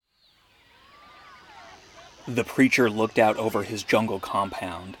The preacher looked out over his jungle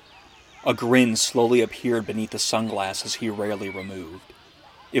compound. A grin slowly appeared beneath the sunglasses he rarely removed.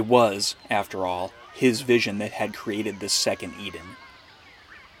 It was, after all, his vision that had created this second Eden.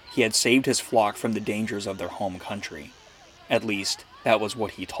 He had saved his flock from the dangers of their home country. At least, that was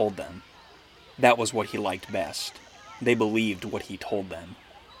what he told them. That was what he liked best. They believed what he told them.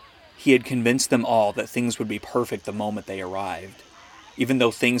 He had convinced them all that things would be perfect the moment they arrived. Even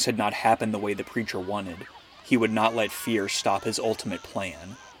though things had not happened the way the preacher wanted, he would not let fear stop his ultimate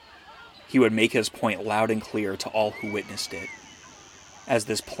plan. He would make his point loud and clear to all who witnessed it. As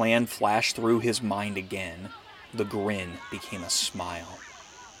this plan flashed through his mind again, the grin became a smile.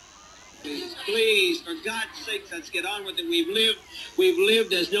 Please, for God's sake, let's get on with it. We've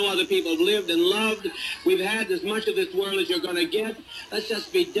lived as no other people have lived and loved. We've had as much of this world as you're going to get. Let's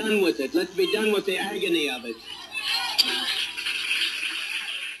just be done with it. Let's be done with the agony of it.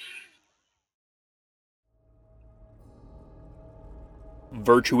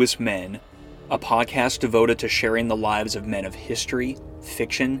 Virtuous Men, a podcast devoted to sharing the lives of men of history,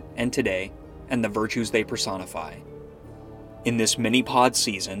 fiction, and today, and the virtues they personify. In this mini-pod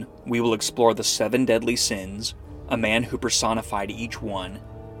season, we will explore the 7 deadly sins, a man who personified each one,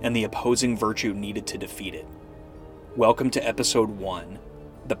 and the opposing virtue needed to defeat it. Welcome to Episode 1,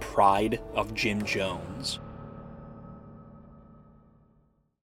 The Pride of Jim Jones.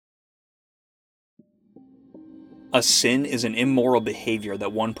 A sin is an immoral behavior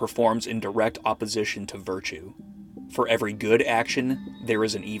that one performs in direct opposition to virtue. For every good action, there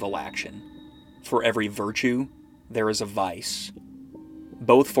is an evil action. For every virtue, there is a vice.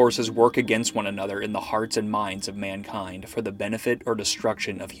 Both forces work against one another in the hearts and minds of mankind for the benefit or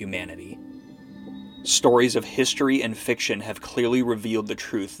destruction of humanity. Stories of history and fiction have clearly revealed the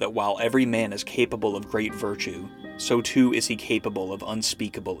truth that while every man is capable of great virtue, so too is he capable of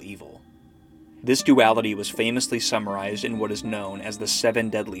unspeakable evil. This duality was famously summarized in what is known as the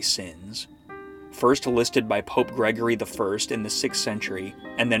 7 deadly sins. First listed by Pope Gregory I in the 6th century,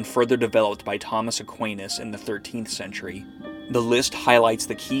 and then further developed by Thomas Aquinas in the 13th century, the list highlights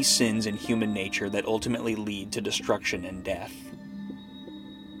the key sins in human nature that ultimately lead to destruction and death.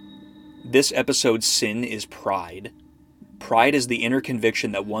 This episode's sin is pride. Pride is the inner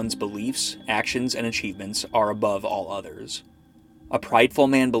conviction that one's beliefs, actions, and achievements are above all others. A prideful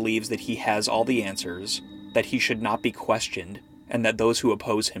man believes that he has all the answers, that he should not be questioned, and that those who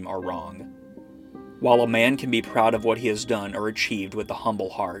oppose him are wrong. While a man can be proud of what he has done or achieved with a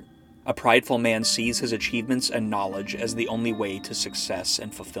humble heart, a prideful man sees his achievements and knowledge as the only way to success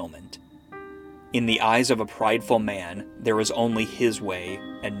and fulfillment. In the eyes of a prideful man, there is only his way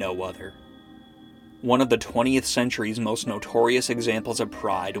and no other. One of the 20th century's most notorious examples of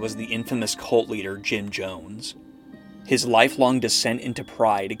pride was the infamous cult leader Jim Jones. His lifelong descent into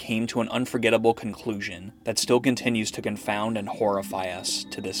pride came to an unforgettable conclusion that still continues to confound and horrify us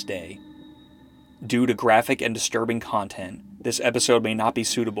to this day. Due to graphic and disturbing content, this episode may not be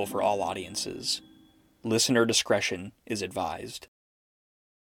suitable for all audiences. Listener discretion is advised.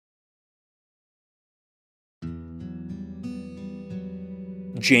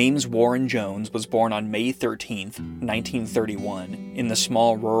 James Warren Jones was born on May 13, 1931, in the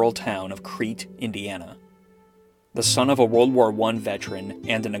small rural town of Crete, Indiana. The son of a World War I veteran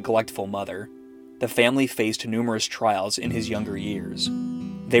and a neglectful mother, the family faced numerous trials in his younger years.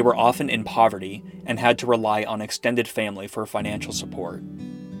 They were often in poverty and had to rely on extended family for financial support.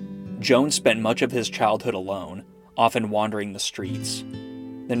 Jones spent much of his childhood alone, often wandering the streets.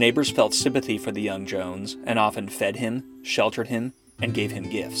 The neighbors felt sympathy for the young Jones and often fed him, sheltered him, and gave him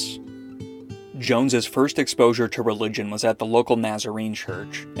gifts. Jones's first exposure to religion was at the local Nazarene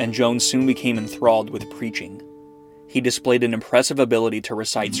church, and Jones soon became enthralled with preaching. He displayed an impressive ability to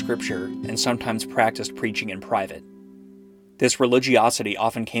recite scripture and sometimes practiced preaching in private. This religiosity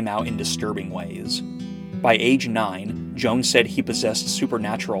often came out in disturbing ways. By age 9, Jones said he possessed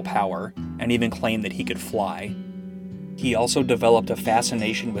supernatural power and even claimed that he could fly. He also developed a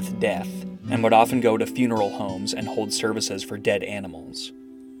fascination with death and would often go to funeral homes and hold services for dead animals.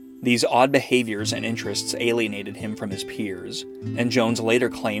 These odd behaviors and interests alienated him from his peers, and Jones later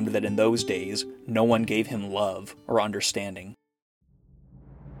claimed that in those days, no one gave him love or understanding.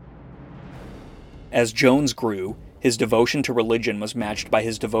 As Jones grew, his devotion to religion was matched by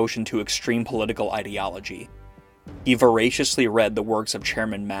his devotion to extreme political ideology. He voraciously read the works of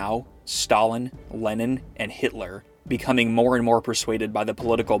Chairman Mao, Stalin, Lenin, and Hitler, becoming more and more persuaded by the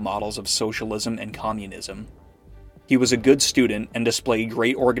political models of socialism and communism. He was a good student and displayed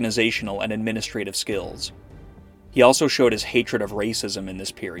great organizational and administrative skills. He also showed his hatred of racism in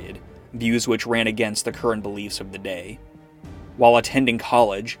this period, views which ran against the current beliefs of the day. While attending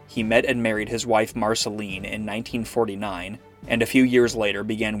college, he met and married his wife Marceline in 1949, and a few years later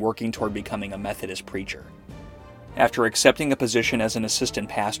began working toward becoming a Methodist preacher. After accepting a position as an assistant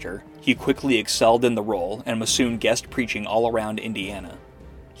pastor, he quickly excelled in the role and was soon guest preaching all around Indiana.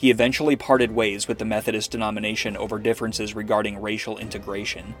 He eventually parted ways with the Methodist denomination over differences regarding racial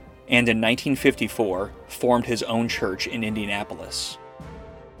integration, and in 1954 formed his own church in Indianapolis.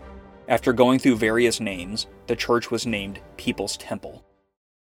 After going through various names, the church was named People's Temple.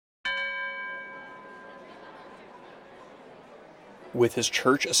 With his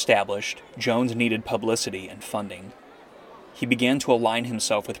church established, Jones needed publicity and funding. He began to align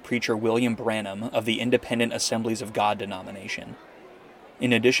himself with preacher William Branham of the Independent Assemblies of God denomination.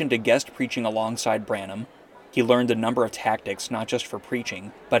 In addition to guest preaching alongside Branham, he learned a number of tactics not just for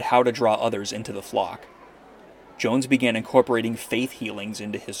preaching, but how to draw others into the flock. Jones began incorporating faith healings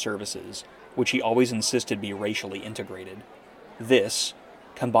into his services, which he always insisted be racially integrated. This,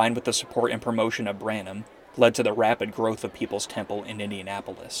 combined with the support and promotion of Branham, led to the rapid growth of People's Temple in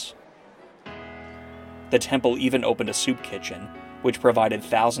Indianapolis. The temple even opened a soup kitchen, which provided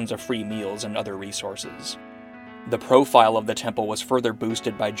thousands of free meals and other resources. The profile of the temple was further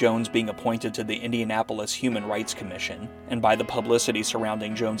boosted by Jones being appointed to the Indianapolis Human Rights Commission, and by the publicity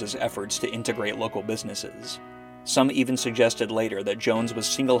surrounding Jones's efforts to integrate local businesses. Some even suggested later that Jones was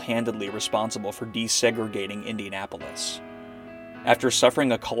single-handedly responsible for desegregating Indianapolis. After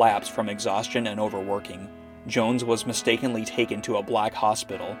suffering a collapse from exhaustion and overworking, Jones was mistakenly taken to a black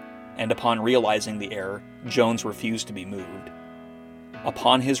hospital, and upon realizing the error, Jones refused to be moved.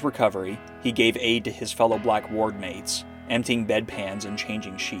 Upon his recovery, he gave aid to his fellow black ward mates, emptying bedpans and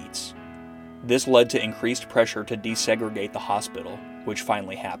changing sheets. This led to increased pressure to desegregate the hospital, which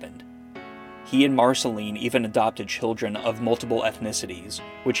finally happened. He and Marceline even adopted children of multiple ethnicities,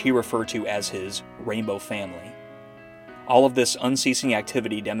 which he referred to as his rainbow family. All of this unceasing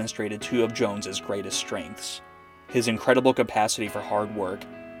activity demonstrated two of Jones's greatest strengths: his incredible capacity for hard work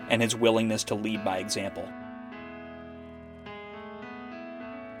and his willingness to lead by example.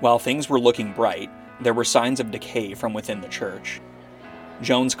 While things were looking bright, there were signs of decay from within the church.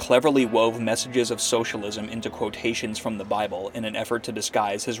 Jones cleverly wove messages of socialism into quotations from the Bible in an effort to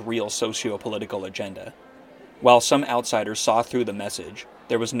disguise his real socio-political agenda. While some outsiders saw through the message,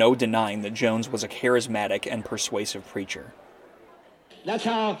 there was no denying that Jones was a charismatic and persuasive preacher. That's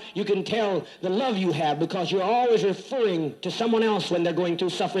how you can tell the love you have, because you're always referring to someone else when they're going through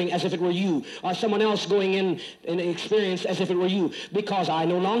suffering as if it were you, or someone else going in an experience as if it were you. Because I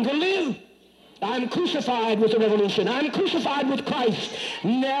no longer live. I'm crucified with the revolution. I'm crucified with Christ.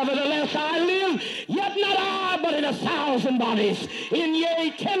 Nevertheless I live, yet not I, but in 1,000 bodies. In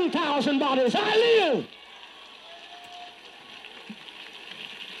yea, 10,000 bodies I live.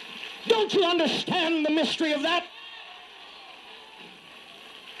 Don't you understand the mystery of that?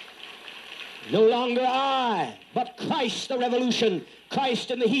 No longer I, but Christ the revolution.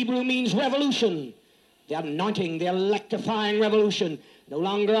 Christ in the Hebrew means revolution. The anointing, the electrifying revolution. No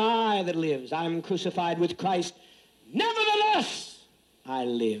longer I that lives. I am crucified with Christ. Nevertheless, I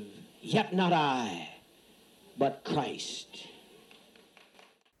live. Yet not I, but Christ.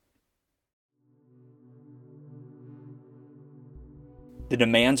 The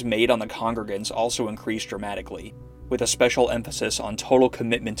demands made on the congregants also increased dramatically, with a special emphasis on total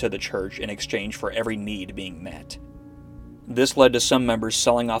commitment to the church in exchange for every need being met. This led to some members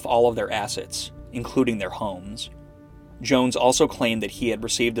selling off all of their assets, including their homes. Jones also claimed that he had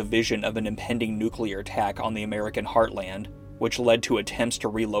received a vision of an impending nuclear attack on the American heartland, which led to attempts to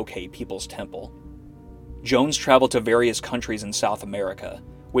relocate People's Temple. Jones traveled to various countries in South America,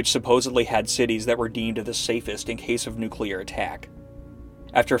 which supposedly had cities that were deemed the safest in case of nuclear attack.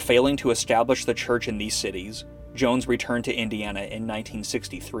 After failing to establish the church in these cities, Jones returned to Indiana in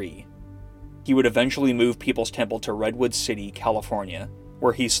 1963. He would eventually move People's Temple to Redwood City, California,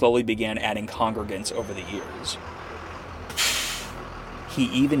 where he slowly began adding congregants over the years. He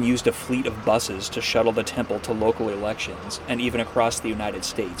even used a fleet of buses to shuttle the temple to local elections and even across the United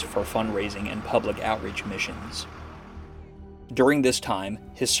States for fundraising and public outreach missions. During this time,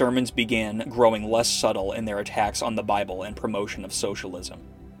 his sermons began growing less subtle in their attacks on the Bible and promotion of socialism.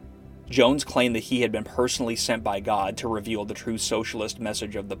 Jones claimed that he had been personally sent by God to reveal the true socialist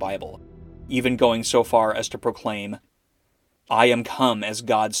message of the Bible, even going so far as to proclaim, "I am come as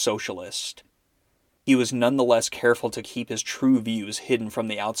God's socialist." He was nonetheless careful to keep his true views hidden from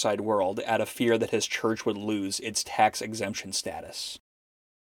the outside world out of fear that his church would lose its tax exemption status.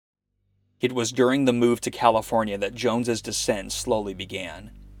 It was during the move to California that Jones's descent slowly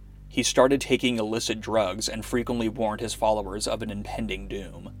began. He started taking illicit drugs and frequently warned his followers of an impending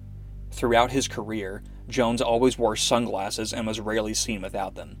doom. Throughout his career, Jones always wore sunglasses and was rarely seen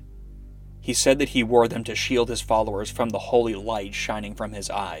without them. He said that he wore them to shield his followers from the holy light shining from his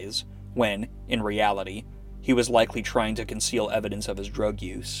eyes, when, in reality, he was likely trying to conceal evidence of his drug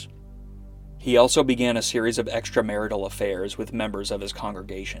use. He also began a series of extramarital affairs with members of his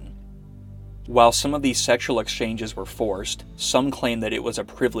congregation. While some of these sexual exchanges were forced, some claimed that it was a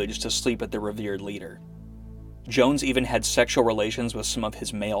privilege to sleep with the revered leader. Jones even had sexual relations with some of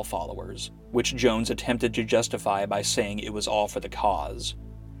his male followers, which Jones attempted to justify by saying it was all for the cause.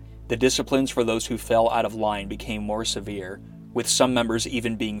 The disciplines for those who fell out of line became more severe, with some members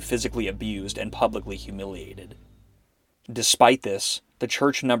even being physically abused and publicly humiliated. Despite this, the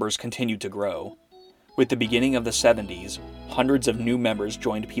church numbers continued to grow. With the beginning of the 70s, hundreds of new members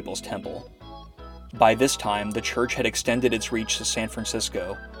joined People's Temple. By this time, the church had extended its reach to San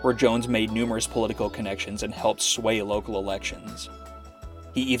Francisco, where Jones made numerous political connections and helped sway local elections.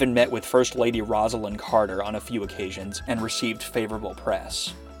 He even met with First Lady Rosalind Carter on a few occasions and received favorable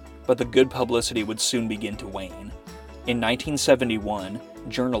press. But the good publicity would soon begin to wane. In 1971,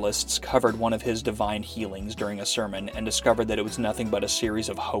 journalists covered one of his divine healings during a sermon and discovered that it was nothing but a series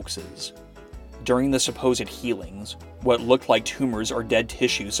of hoaxes. During the supposed healings, what looked like tumors or dead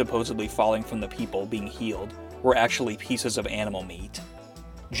tissue supposedly falling from the people being healed were actually pieces of animal meat.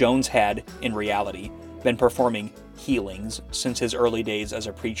 Jones had, in reality, been performing healings since his early days as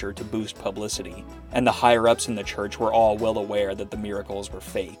a preacher to boost publicity, and the higher-ups in the church were all well aware that the miracles were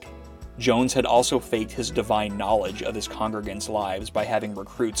fake. Jones had also faked his divine knowledge of his congregants' lives by having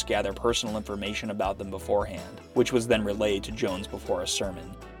recruits gather personal information about them beforehand, which was then relayed to Jones before a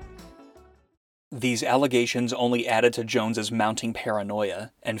sermon. These allegations only added to Jones's mounting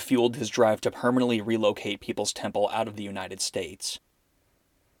paranoia and fueled his drive to permanently relocate People's Temple out of the United States.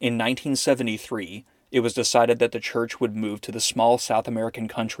 In 1973, it was decided that the church would move to the small South American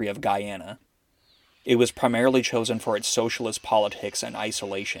country of Guyana. It was primarily chosen for its socialist politics and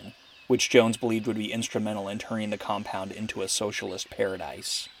isolation, which Jones believed would be instrumental in turning the compound into a socialist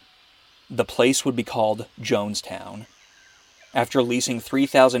paradise. The place would be called Jonestown. After leasing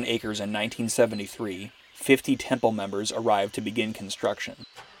 3,000 acres in 1973, 50 temple members arrived to begin construction.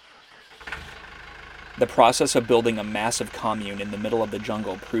 The process of building a massive commune in the middle of the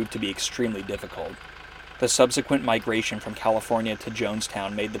jungle proved to be extremely difficult. The subsequent migration from California to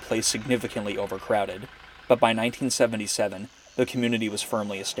Jonestown made the place significantly overcrowded, but by 1977, the community was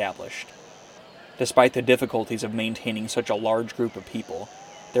firmly established. Despite the difficulties of maintaining such a large group of people,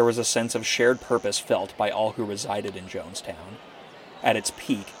 there was a sense of shared purpose felt by all who resided in Jonestown. At its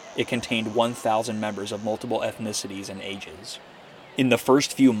peak, it contained 1,000 members of multiple ethnicities and ages. In the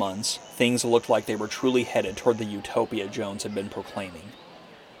first few months, things looked like they were truly headed toward the utopia Jones had been proclaiming.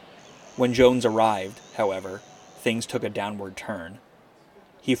 When Jones arrived, however, things took a downward turn.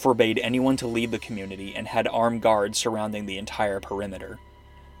 He forbade anyone to leave the community and had armed guards surrounding the entire perimeter.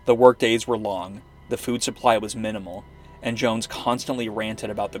 The workdays were long, the food supply was minimal, and Jones constantly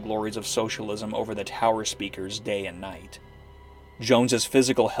ranted about the glories of socialism over the tower speakers day and night. Jones's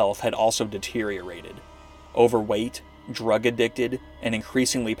physical health had also deteriorated. Overweight, drug-addicted, and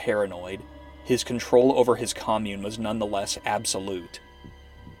increasingly paranoid, his control over his commune was nonetheless absolute.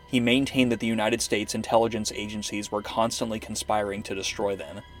 He maintained that the United States intelligence agencies were constantly conspiring to destroy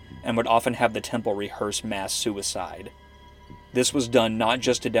them, and would often have the temple rehearse mass suicide. This was done not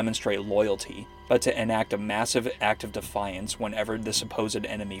just to demonstrate loyalty, but to enact a massive act of defiance whenever the supposed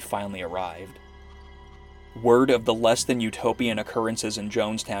enemy finally arrived. Word of the less-than-utopian occurrences in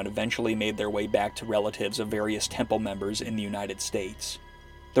Jonestown eventually made their way back to relatives of various temple members in the United States.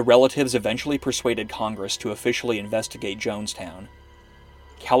 The relatives eventually persuaded Congress to officially investigate Jonestown.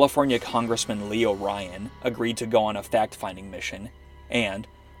 California Congressman Leo Ryan agreed to go on a fact-finding mission, and,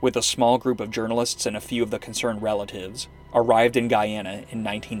 with a small group of journalists and a few of the concerned relatives, arrived in Guyana in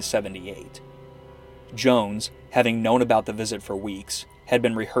 1978. Jones, having known about the visit for weeks, had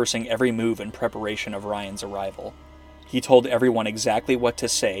been rehearsing every move in preparation of Ryan's arrival. He told everyone exactly what to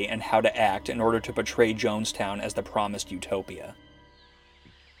say and how to act in order to portray Jonestown as the promised utopia.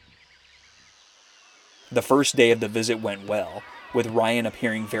 The first day of the visit went well, with Ryan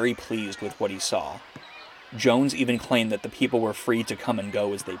appearing very pleased with what he saw. Jones even claimed that the people were free to come and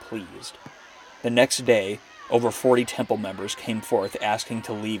go as they pleased. The next day, over 40 temple members came forth asking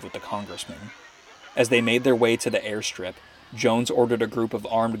to leave with the congressman. As they made their way to the airstrip, Jones ordered a group of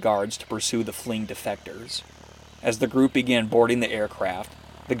armed guards to pursue the fleeing defectors. As the group began boarding the aircraft,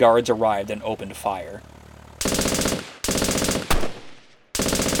 the guards arrived and opened fire.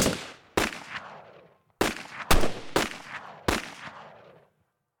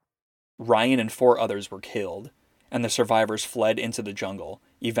 Ryan and 4 others were killed, and the survivors fled into the jungle,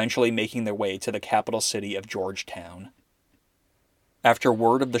 eventually making their way to the capital city of Georgetown. After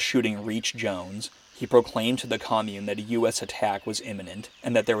word of the shooting reached Jones, he proclaimed to the commune that a U.S. attack was imminent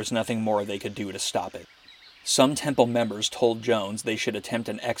and that there was nothing more they could do to stop it. Some temple members told Jones they should attempt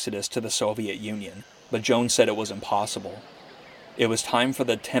an exodus to the Soviet Union, but Jones said it was impossible. It was time for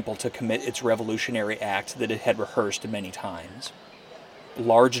the temple to commit its revolutionary act that it had rehearsed many times.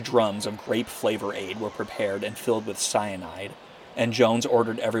 Large drums of grape flavor aid were prepared and filled with cyanide, and Jones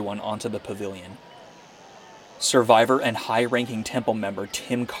ordered everyone onto the pavilion. Survivor and high-ranking temple member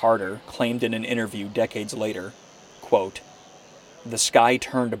Tim Carter claimed in an interview decades later, quote, "The sky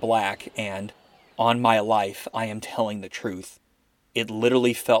turned black and, on my life, I am telling the truth. It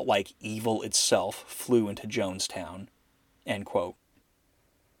literally felt like evil itself flew into Jonestown." End quote.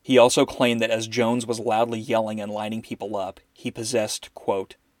 He also claimed that as Jones was loudly yelling and lining people up, he possessed,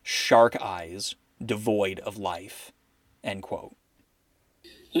 quote, "shark eyes, devoid of life." End quote.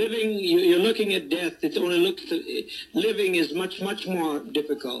 Living, you're looking at death. It only looks. Living is much, much more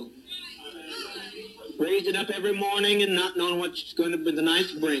difficult. Raising up every morning and not knowing what's going to be the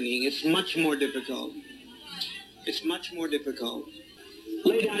night's bringing. It's much more difficult. It's much more difficult.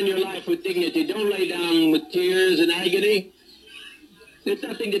 Lay down your life with dignity. Don't lay down with tears and agony. There's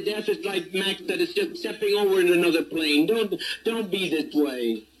nothing to death. It's like Max said. It's just stepping over into another plane. Don't be this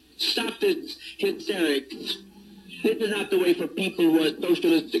way. Stop this hysterics. This is not the way for people who are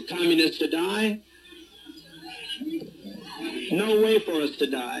socialist communists to die. No way for us to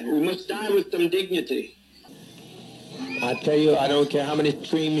die. We must die with some dignity. I tell you, I don't care how many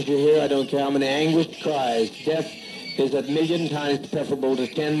screams you hear. I don't care how many anguished cries. Death is a million times preferable to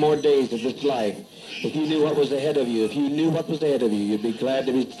 10 more days of this life. If you knew what was ahead of you, you'd be glad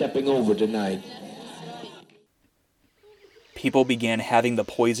to be stepping over tonight. People began having the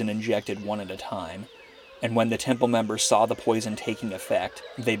poison injected one at a time, and when the temple members saw the poison taking effect,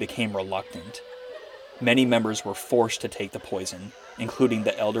 they became reluctant. Many members were forced to take the poison, including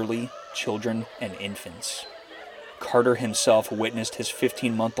the elderly, children, and infants. Carter himself witnessed his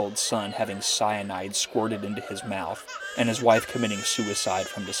 15-month-old son having cyanide squirted into his mouth, and his wife committing suicide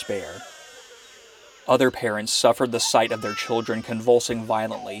from despair. Other parents suffered the sight of their children convulsing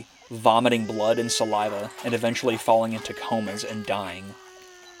violently, vomiting blood and saliva, and eventually falling into comas and dying.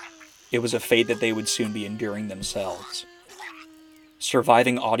 It was a fate that they would soon be enduring themselves.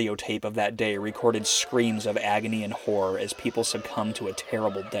 Surviving audio tape of that day recorded screams of agony and horror as people succumbed to a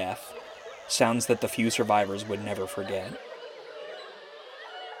terrible death, sounds that the few survivors would never forget.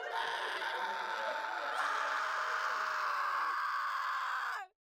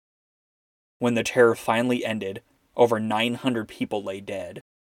 When the terror finally ended, over 900 people lay dead.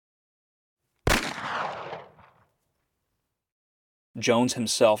 Jones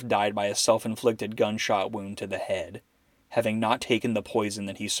himself died by a self-inflicted gunshot wound to the head, having not taken the poison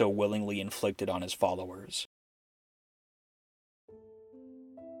that he so willingly inflicted on his followers.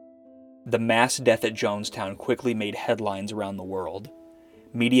 The mass death at Jonestown quickly made headlines around the world.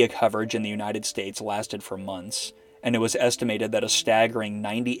 Media coverage in the United States lasted for months, and it was estimated that a staggering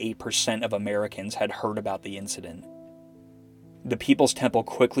 98% of Americans had heard about the incident. The People's Temple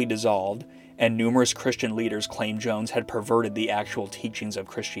quickly dissolved, and numerous Christian leaders claimed Jones had perverted the actual teachings of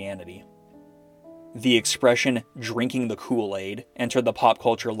Christianity. The expression, "drinking the Kool-Aid," entered the pop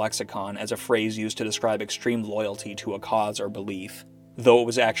culture lexicon as a phrase used to describe extreme loyalty to a cause or belief, though it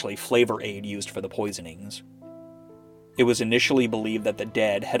was actually flavor aid used for the poisonings. It was initially believed that the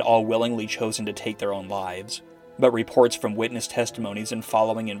dead had all willingly chosen to take their own lives, but reports from witness testimonies and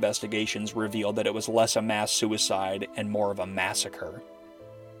following investigations revealed that it was less a mass suicide and more of a massacre.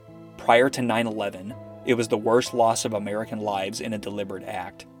 Prior to 9/11, it was the worst loss of American lives in a deliberate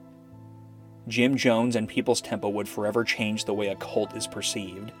act. Jim Jones and People's Temple would forever change the way a cult is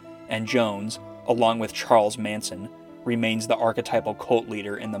perceived, and Jones, along with Charles Manson, remains the archetypal cult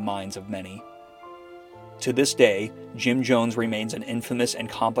leader in the minds of many. To this day, Jim Jones remains an infamous and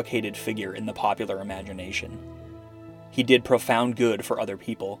complicated figure in the popular imagination. He did profound good for other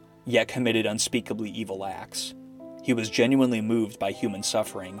people, yet committed unspeakably evil acts. He was genuinely moved by human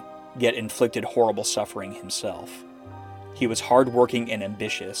suffering, yet inflicted horrible suffering himself. He was hard-working and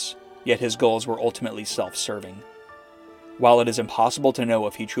ambitious, yet his goals were ultimately self-serving. While it is impossible to know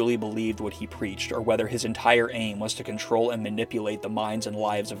if he truly believed what he preached or whether his entire aim was to control and manipulate the minds and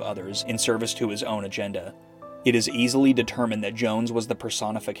lives of others in service to his own agenda, it is easily determined that Jones was the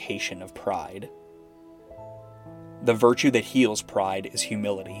personification of pride. The virtue that heals pride is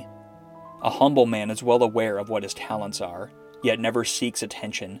humility. A humble man is well aware of what his talents are, yet never seeks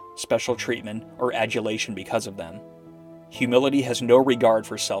attention, special treatment, or adulation because of them. Humility has no regard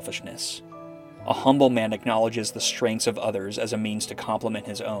for selfishness. A humble man acknowledges the strengths of others as a means to complement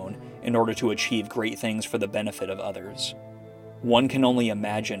his own in order to achieve great things for the benefit of others. One can only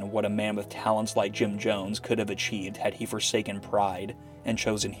imagine what a man with talents like Jim Jones could have achieved had he forsaken pride and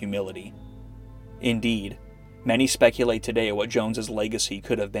chosen humility. Indeed, many speculate today what Jones's legacy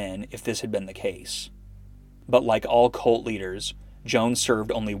could have been if this had been the case. But like all cult leaders, Jones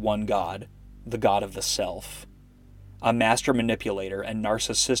served only one God, the God of the self. A master manipulator and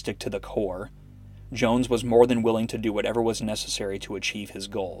narcissistic to the core, Jones was more than willing to do whatever was necessary to achieve his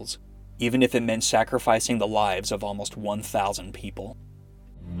goals, even if it meant sacrificing the lives of almost 1,000 people.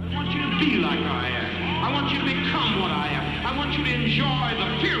 I want you to be like I am. I want you to become what I am. I want you to enjoy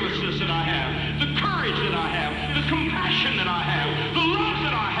the fearlessness that I have, the courage that I have, the compassion that I have, the love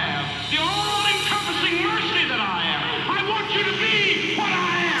that I have, the all-encompassing mercy that I am. I want you to be what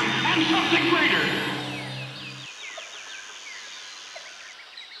I am and something greater.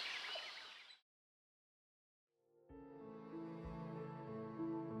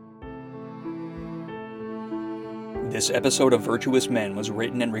 This episode of Virtuous Men was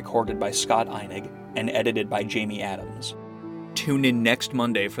written and recorded by Scott Einig and edited by Jamie Adams. Tune in next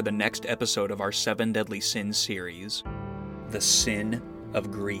Monday for the next episode of our 7 Deadly Sins series, The Sin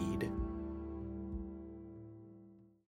of Greed.